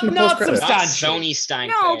thing. Not substantial. That's Sony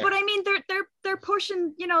stank. No, there. but I mean they're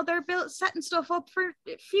pushing, they're setting stuff up for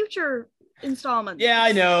future installments. Yeah,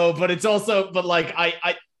 I know, but it's also, but like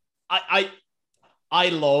I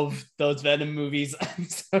love those Venom movies.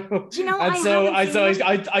 I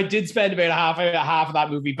did spend about half of that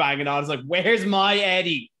movie banging on. I was like, where's my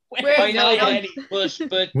Eddie? I know,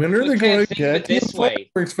 but when are they going to get this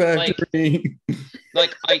way? Factory?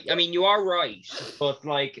 Like, I mean, you are right, but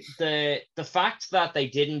like the fact that they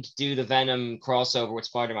didn't do the Venom crossover with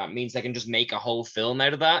Spider-Man means they can just make a whole film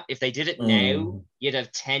out of that. If they did it now, you'd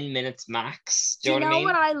have 10 minutes max. Do you know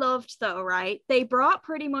what I loved though, right? They brought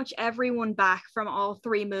pretty much everyone back from all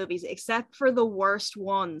three movies, except for the worst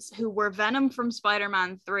ones, who were Venom from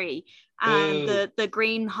Spider-Man 3 and the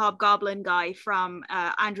green hobgoblin guy from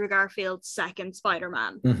Andrew Garfield's second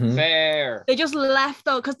Spider-Man. Mm-hmm. Fair. They just left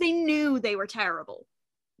though because they knew they were terrible.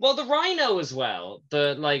 Well, the Rhino as well.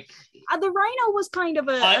 The Rhino was kind of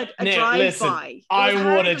a drive-by.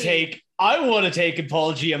 I would have taken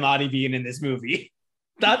Paul Giamatti being in this movie.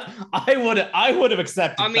 That I would have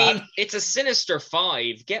accepted. I mean, that. It's a Sinister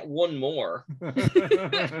 5. Get one more.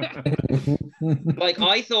 Like,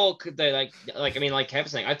 I thought like Kev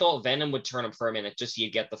was saying, I thought Venom would turn up for a minute just so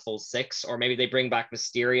you get the full 6, or maybe they bring back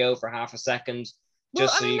Mysterio for half a second.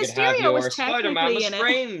 Just so you could have your Spider-Man was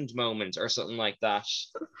framed moment or something like that.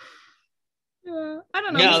 Yeah, I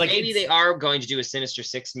don't know. Yeah, maybe they are going to do a Sinister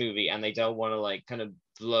 6 movie and they don't want to like kind of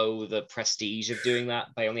blow the prestige of doing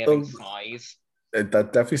that by only having 5. That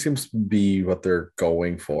definitely seems to be what they're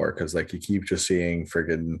going for, because like you keep just seeing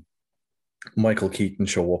friggin' Michael Keaton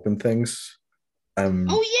show up in things.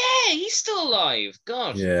 Oh yeah, he's still alive.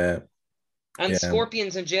 God. Yeah. And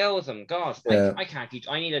Scorpion's in jail with him. God, I can't keep.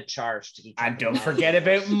 I need a charge to keep. And don't forget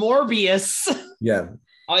about Morbius. Yeah.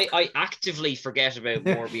 I actively forget about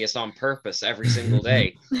Morbius on purpose every single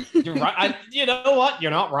day. You're right. You know what?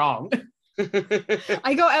 You're not wrong.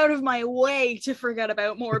 I go out of my way to forget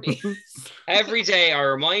about Morbius. Every day I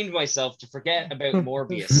remind myself to forget about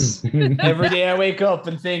Morbius. Every day I wake up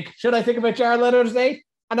and think, should I think about Jared Leto today?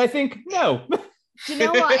 And I think, no. Do you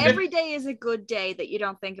know what? Every day is a good day that you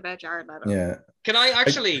don't think about Jared Leto. Yeah. Can I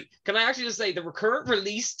actually just say the current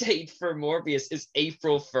release date for Morbius is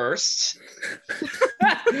April 1st?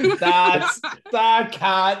 That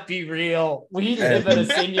can't be real. We live in a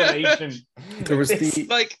simulation. There was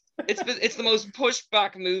it's the most pushed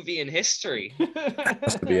back movie in history. It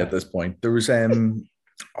has to be at this point. There was there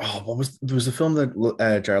was a film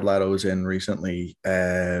that Jared Leto was in recently.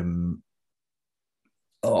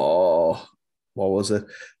 What was it?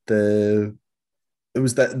 It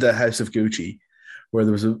was the House of Gucci, where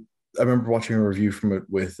there was I remember watching a review from it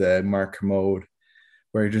with Mark Commode,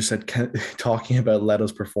 where he just said, talking about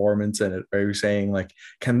Leto's performance in it, where he was saying, like,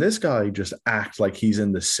 can this guy just act like he's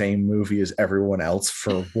in the same movie as everyone else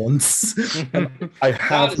for once?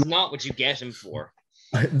 That is not what you get him for.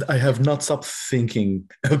 I have not stopped thinking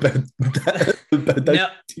about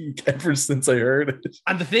that ever since I heard it.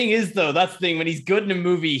 And the thing is, though, that's the thing. When he's good in a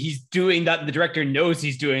movie, he's doing that. And the director knows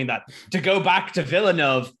he's doing that. To go back to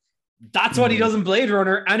Villeneuve, that's what he does in Blade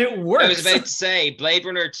Runner, and it works. I was about to say Blade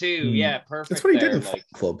Runner 2. Yeah, perfect. That's what he did in Fight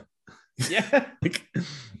Club. Yeah.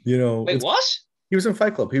 Wait, what? He was in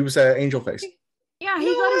Fight Club. He was Angel Face. Yeah,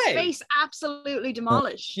 he got his face absolutely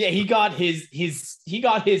demolished. Yeah, he got his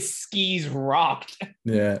skis rocked.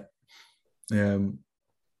 Yeah.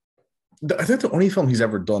 I think the only film he's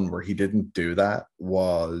ever done where he didn't do that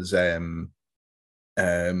was where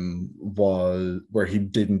he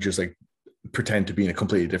didn't just like pretend to be in a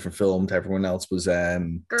completely different film to everyone else was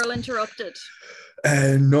Girl Interrupted.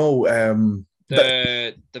 No,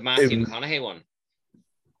 the Matthew McConaughey one.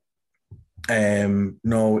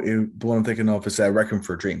 No, the one I'm thinking of is Requiem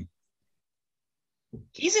for a Dream.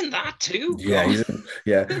 He's in that too.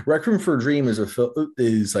 Yeah, Requiem for a Dream is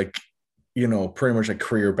like, pretty much like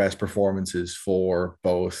career best performances for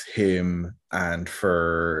both him and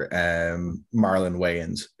for Marlon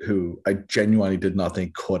Wayans, who I genuinely did not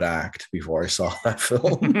think could act before I saw that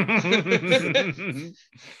film.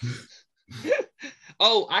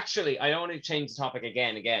 Oh, actually, I don't want to change the topic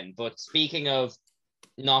again. But speaking of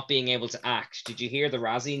not being able to act, did you hear the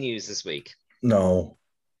Razzie news this week? No.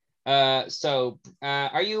 So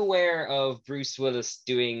are you aware of Bruce Willis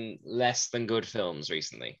doing less than good films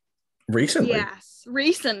recently? Recently? Yes,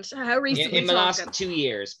 recent. How recent? In the last 2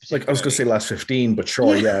 years. Like, I was going to say last 15, but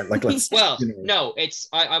sure, yeah. Like, let's. Well, no, it's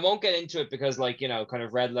I won't get into it because, like, kind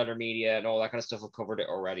of Red Letter Media and all that kind of stuff have covered it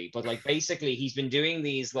already. But like, basically, he's been doing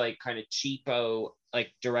these like kind of cheapo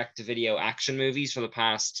like direct-to-video action movies for the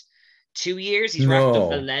past 2 years. He's wrapped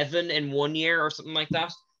up 11 in 1 year or something like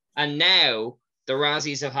that. And now the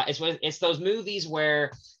Razzies have had it's those movies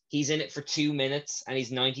where he's in it for 2 minutes and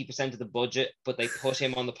he's 90% of the budget, but they put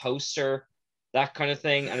him on the poster, that kind of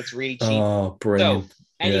thing, and it's really cheap. Oh, brilliant. So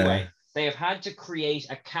anyway, they have had to create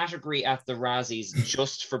a category at the Razzies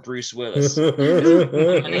just for Bruce Willis.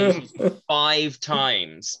 Nominated 5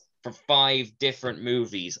 times for 5 different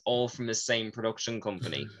movies, all from the same production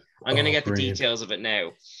company. I'm going to get the details of it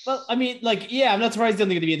now. Well, I mean, like, yeah, I'm not surprised he's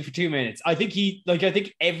only going to be in it for 2 minutes. I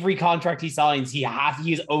think every contract he signs, he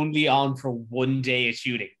is only on for 1 day of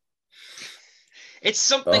shooting. It's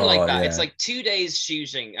something like that. Yeah. It's like 2 days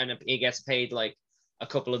shooting and he gets paid like a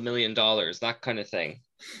couple of $1 million, that kind of thing.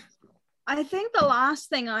 I think the last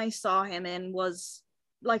thing I saw him in was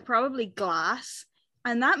like probably Glass.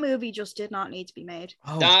 And that movie just did not need to be made.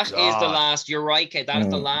 That is the last, you're right, Kate. That is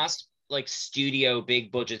the last like studio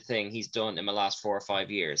big budget thing he's done in the last 4 or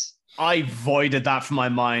 5 years. I voided that from my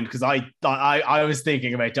mind because I was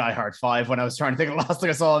thinking about Die Hard 5 when I was trying to think of the last thing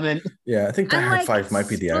I saw him in. Yeah, I think Die Hard 5 might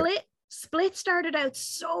be the Split started out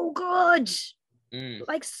so good.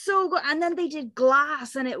 Like so good. And then they did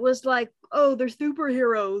Glass and it was like, oh, they're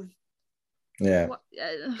superheroes. Yeah.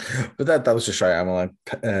 But that was just Shyamalan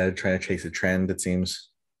trying to chase a trend, it seems,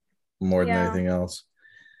 more than anything else.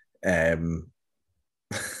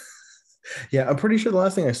 Yeah, I'm pretty sure the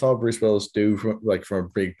last thing I saw Bruce Willis do from a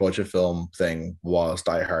big budget film thing was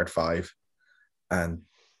Die Hard 5. And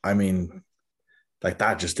I mean, like,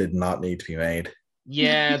 that just did not need to be made.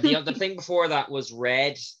 Yeah, the thing before that was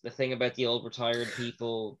Red, the thing about the old retired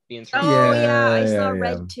people being thrown. Oh yeah, I saw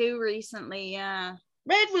Red 2 recently, yeah.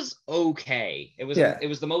 Red was okay. It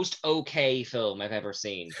was the most okay film I've ever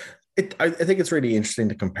seen. I think it's really interesting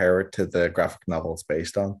to compare it to the graphic novel it's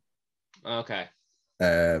based on. Okay.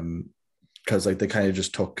 Because like they kind of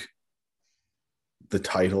just took the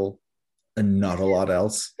title and not a lot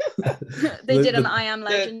else. They did an I Am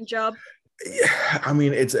Legend job. Yeah, I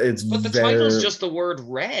mean it's but the title's just the word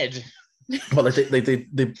red. Well, they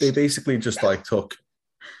basically just like took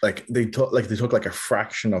a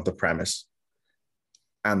fraction of the premise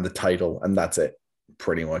and the title, and that's it.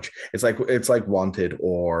 Pretty much, it's like Wanted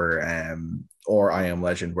or I Am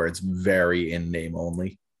Legend, where it's very in name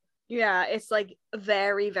only. Yeah, it's like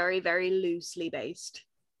very, very, very loosely based.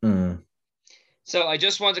 So I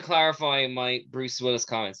just want to clarify my Bruce Willis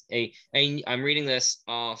comments. I'm reading this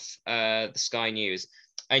off the Sky News.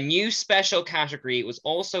 A new special category was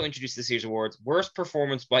also introduced to this year's awards: Worst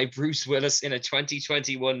Performance by Bruce Willis in a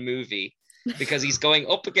 2021 movie, because he's going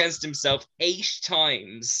up against himself 8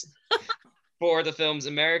 times for the films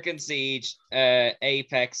American Siege,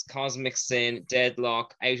 Apex, Cosmic Sin,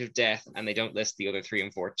 Deadlock, Out of Death, and they don't list the other 3,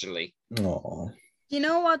 unfortunately. Aww. You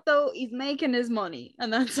know what, though? He's making his money,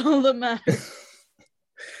 and that's all that matters.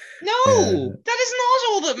 No, that is not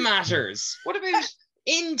all that matters. What about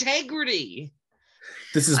integrity?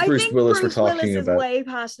 This is Bruce Willis we're talking Willis about. Is way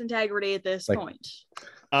past integrity at this point.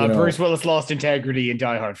 Bruce Willis lost integrity in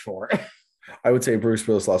Die Hard 4. I would say Bruce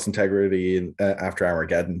Willis lost integrity in after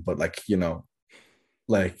Armageddon, but let's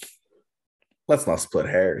not split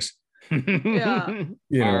hairs. Yeah.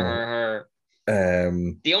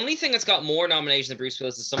 The only thing that's got more nominations than Bruce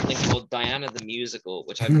Willis is something called Diana the Musical,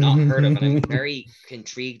 which I've not heard of, and I'm very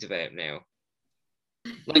intrigued about now.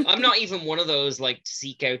 Like, I'm not even one of those like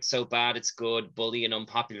seek out so bad it's good, bully an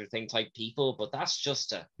unpopular thing type people, but that's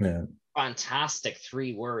just a fantastic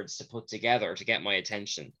 3 words to put together to get my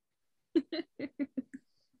attention. The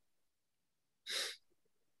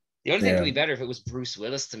only thing would be better if it was Bruce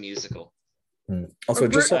Willis the musical. Also,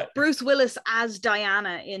 Bruce Willis as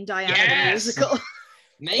Diana in Diana the Musical.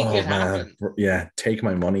 Make it happen. Yeah, take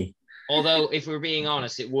my money. Although, if we're being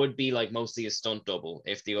honest, it would be like mostly a stunt double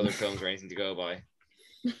if the other films were anything to go by.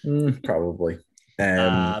 Probably.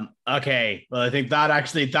 Okay, well, I think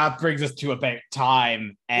that brings us to about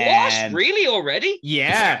time. What? Really already?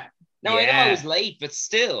 Yeah. No, I know I was late, but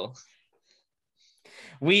still.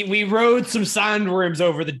 We rode some sandworms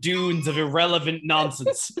over the dunes of irrelevant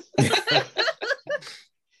nonsense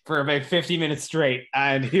for about 50 minutes straight,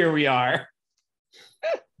 and here we are.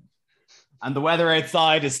 And the weather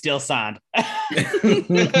outside is still sand. So,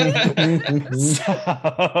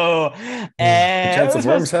 The chance of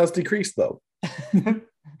worms has decreased, though.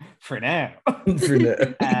 For now. For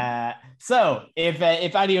now. So, if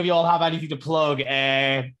any of you all have anything to plug, get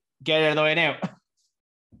it out of the way now.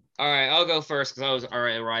 All right, I'll go first because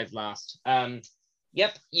I arrived last.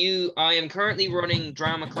 Yep, I am currently running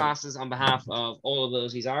drama classes on behalf of All of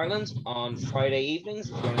Abilities Ireland on Friday evenings.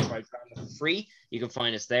 If you want to try drama for free, you can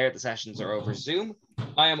find us there. The sessions are over Zoom.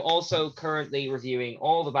 I am also currently reviewing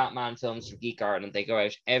all the Batman films from Geek Ireland. They go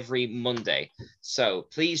out every Monday. So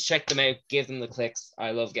please check them out, give them the clicks.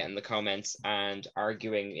 I love getting the comments and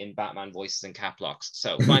arguing in Batman voices and cap locks.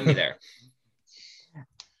 So find me there.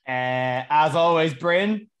 As always,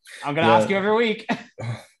 Bryn, I'm going to ask you every week.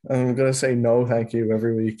 I'm going to say no, thank you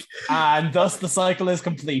every week. And thus the cycle is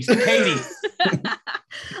complete. Katie.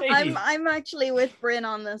 I'm actually with Bryn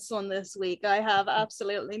on this one this week. I have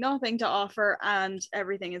absolutely nothing to offer and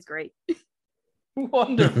everything is great.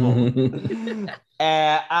 Wonderful. And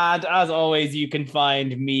as always, you can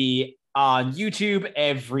find me on YouTube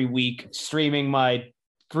every week streaming my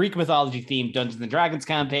Greek mythology themed Dungeons and Dragons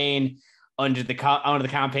campaign under the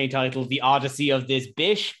campaign title The Odyssey of This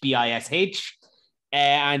Bish, BISH.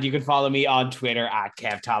 And you can follow me on Twitter at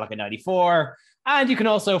KevTalika94. And you can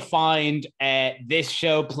also find this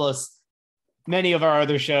show plus many of our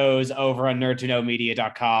other shows over on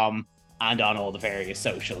nerdtoknowmedia.com and on all the various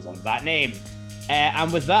socials under that name.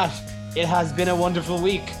 And with that, it has been a wonderful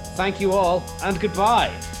week. Thank you all, and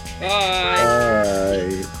goodbye. Bye.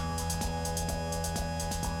 Bye.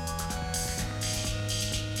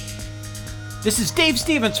 This is Dave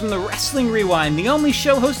Stevens from the Wrestling Rewind, the only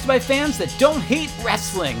show hosted by fans that don't hate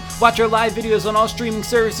wrestling. Watch our live videos on all streaming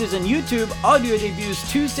services and YouTube. Audio debuts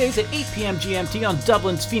Tuesdays at 8 p.m. GMT on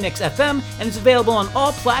Dublin's Phoenix FM and is available on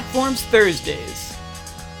all platforms Thursdays.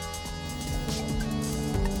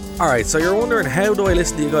 Alright, so you're wondering, how do I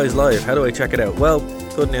listen to you guys live? How do I check it out? Well,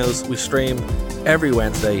 good news, we stream every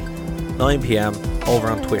Wednesday, 9 p.m.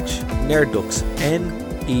 over on Twitch. Nerddux,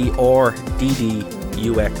 NERDDUX,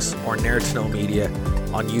 or Nerd to Know Media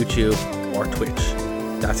on YouTube or Twitch.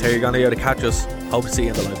 That's how you're going to be able to catch us. Hope to see you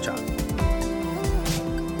in the live chat.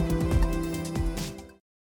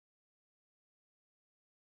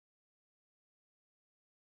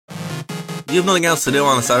 You have nothing else to do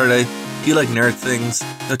on a Saturday? Do you like nerd things?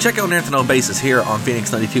 Now check out Nerd to Know Basis here on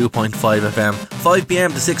Phoenix 92.5 FM, 5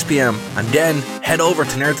 p.m. to 6 p.m. and then head over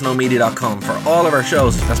to nerdtoknowmedia.com for all of our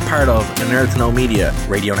shows as part of the Nerd to Know Media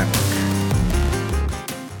radio network.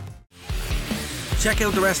 Check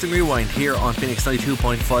out the Wrestling Rewind here on Phoenix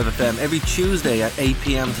 92.5 FM every Tuesday at 8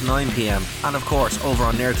 p.m. to 9 p.m. and of course over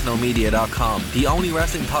on nerdtoknowmedia.com, the only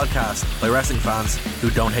wrestling podcast by wrestling fans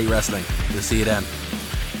who don't hate wrestling. We'll see you then.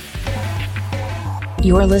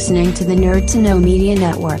 You're listening to the Nerd to Know Media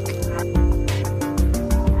Network.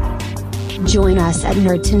 Join us at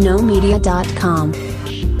nerdtoknowmedia.com.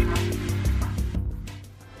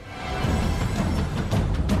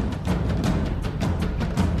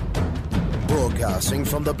 Broadcasting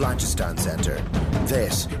from the Blanchistan Center,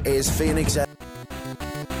 this is Phoenix.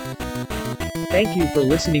 Thank you for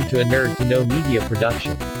listening to a Nerd to Know Media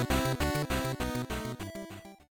production.